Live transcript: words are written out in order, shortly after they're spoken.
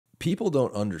people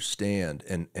don't understand,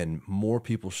 and more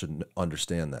people should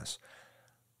understand this.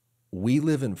 We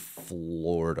live in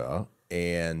Florida,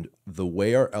 and the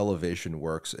way our elevation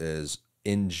works is,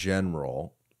 in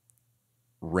general,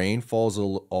 rain falls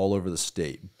all over the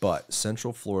state, but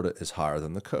Central Florida is higher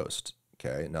than the coast.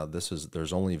 Okay, now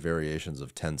there's only variations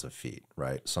of tens of feet,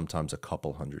 right? Sometimes a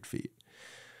couple hundred feet.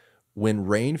 When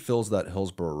rain fills that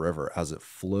Hillsborough River as it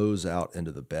flows out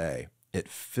into the bay, it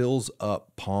fills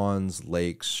up ponds,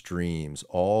 lakes, streams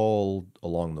all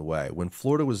along the way. When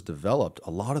Florida was developed,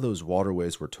 a lot of those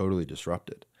waterways were totally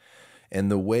disrupted.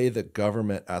 And the way the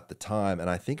government at the time, and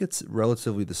I think it's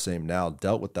relatively the same now,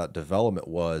 dealt with that development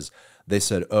was they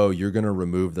said, oh, you're going to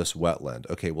remove this wetland.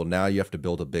 Okay, well, now you have to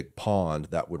build a big pond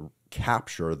that would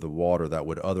capture the water that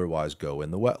would otherwise go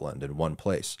in the wetland in one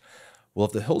place. Well,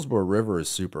 if the Hillsborough River is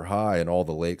super high and all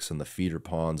the lakes and the feeder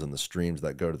ponds and the streams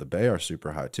that go to the bay are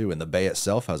super high too, and the bay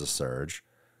itself has a surge,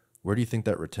 where do you think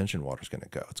that retention water is going to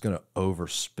go? It's going to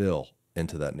overspill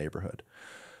into that neighborhood.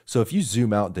 So if you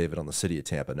zoom out, David, on the city of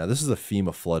Tampa, now this is a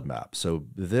FEMA flood map. So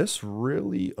this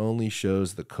really only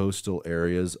shows the coastal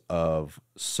areas of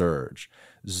surge.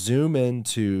 Zoom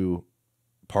into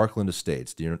Parkland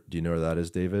Estates. Do you know where that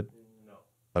is, David?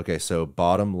 Okay, so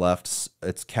bottom left,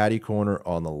 it's catty corner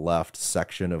on the left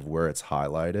section of where it's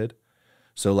highlighted.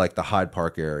 So like the Hyde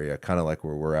Park area, kind of like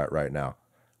where we're at right now.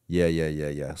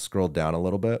 Yeah. Scroll down a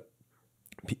little bit.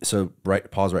 So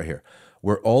pause right here.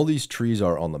 Where all these trees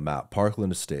are on the map,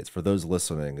 Parkland Estates, for those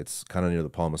listening, it's kind of near the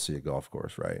Palmacia Golf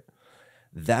Course, right?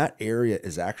 That area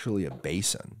is actually a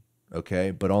basin,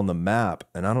 okay? But on the map,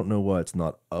 and I don't know why it's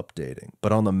not updating,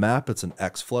 but on the map, it's an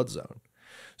X flood zone.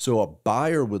 So a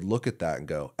buyer would look at that and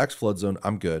go, X flood zone,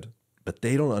 I'm good. But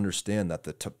they don't understand that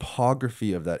the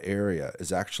topography of that area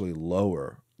is actually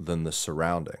lower than the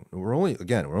surrounding. We're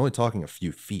only talking a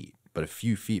few feet, but a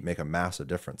few feet make a massive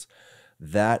difference.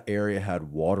 That area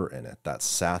had water in it that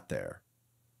sat there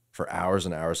for hours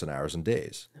and hours and hours and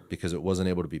days because it wasn't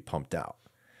able to be pumped out.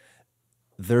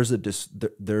 There's a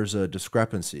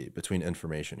discrepancy between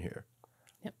information here.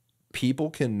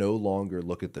 People can no longer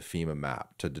look at the FEMA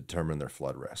map to determine their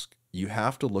flood risk. You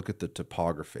have to look at the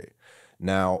topography.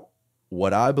 Now,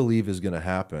 what I believe is going to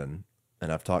happen,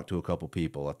 and I've talked to a couple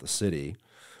people at the city,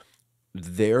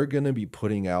 they're going to be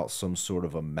putting out some sort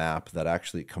of a map that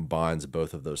actually combines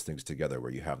both of those things together,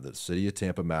 where you have the city of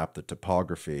Tampa map, the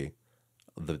topography,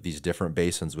 these different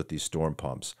basins with these storm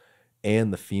pumps,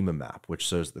 and the FEMA map, which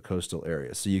shows the coastal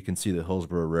area. So you can see the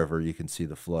Hillsborough River, you can see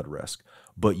the flood risk,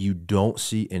 but you don't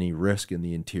see any risk in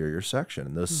the interior section.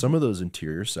 And some of those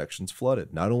interior sections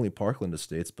flooded, not only Parkland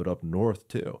Estates, but up north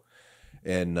too.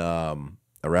 And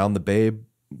around the Babe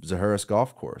Zaharis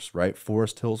Golf Course, right?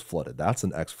 Forest Hills flooded. That's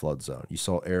an X flood zone. You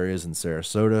saw areas in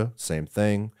Sarasota, same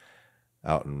thing,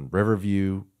 out in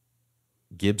Riverview,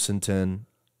 Gibsonton,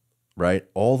 right?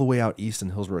 All the way out east in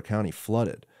Hillsborough County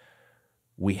flooded.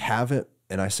 We haven't,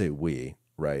 and I say we,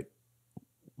 right?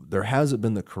 There hasn't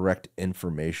been the correct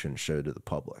information showed to the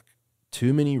public.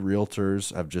 Too many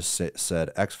realtors have just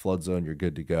said X flood zone, you're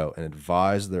good to go, and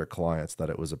advised their clients that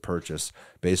it was a purchase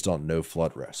based on no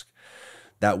flood risk.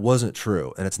 That wasn't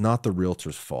true, and it's not the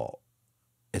realtor's fault.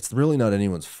 It's really not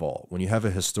anyone's fault. When you have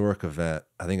a historic event,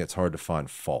 I think it's hard to find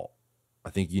fault. I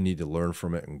think you need to learn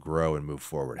from it and grow and move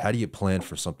forward. How do you plan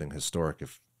for something historic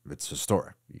if it's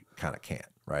historic? You kind of can't,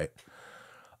 right?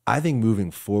 I think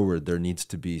moving forward, there needs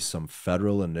to be some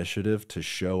federal initiative to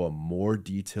show a more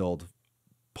detailed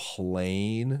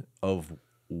plane of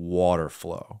water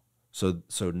flow. So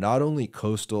not only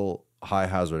coastal high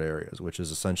hazard areas, which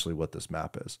is essentially what this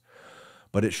map is,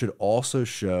 but it should also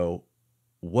show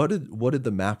what did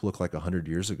the map look like 100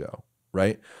 years ago,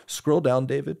 right? Scroll down,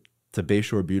 David, to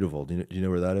Bayshore Beautiful. Do you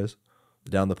know where that is?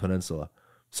 Down the peninsula.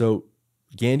 So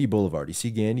Gandy Boulevard, you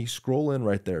see Gandy? Scroll in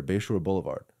right there, Bayshore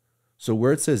Boulevard. So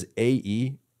where it says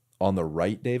AE on the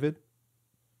right, David,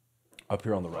 up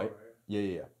here on the right.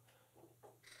 Yeah.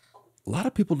 A lot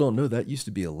of people don't know that used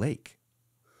to be a lake.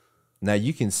 Now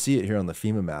you can see it here on the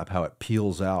FEMA map, how it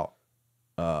peels out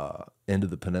into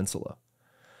the peninsula.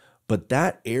 But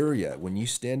that area, when you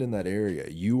stand in that area,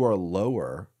 you are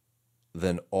lower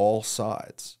than all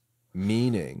sides,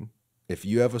 meaning if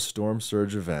you have a storm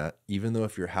surge event, even though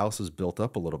if your house is built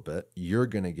up a little bit, you're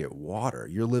going to get water.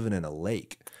 You're living in a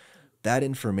lake. That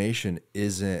information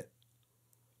isn't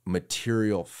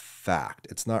material fact.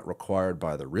 It's not required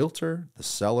by the realtor, the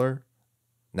seller.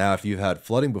 Now, if you've had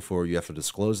flooding before, you have to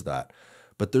disclose that.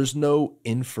 But there's no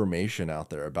information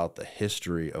out there about the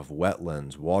history of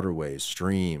wetlands, waterways,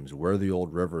 streams, where the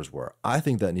old rivers were. I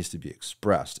think that needs to be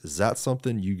expressed. Is that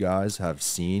something you guys have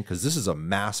seen? Because this is a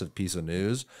massive piece of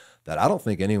news that I don't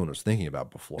think anyone was thinking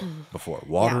about before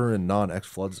water and non-X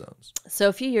flood zones. So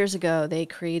a few years ago, they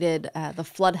created the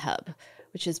Flood Hub,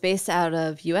 which is based out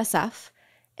of USF.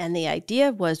 And the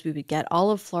idea was we would get all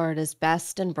of Florida's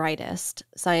best and brightest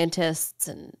scientists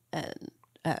and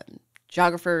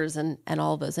geographers and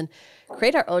all of those and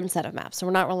create our own set of maps. So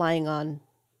we're not relying on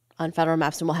federal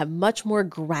maps, and we'll have much more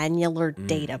granular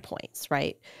data points,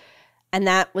 right? And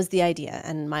that was the idea.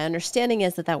 And my understanding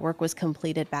is that work was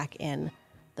completed back in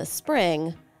the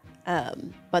spring,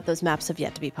 but those maps have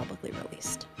yet to be publicly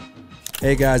released.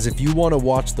 Hey guys, if you want to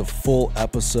watch the full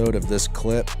episode of this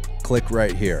clip, click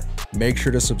right here. Make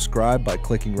sure to subscribe by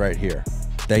clicking right here.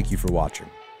 Thank you for watching.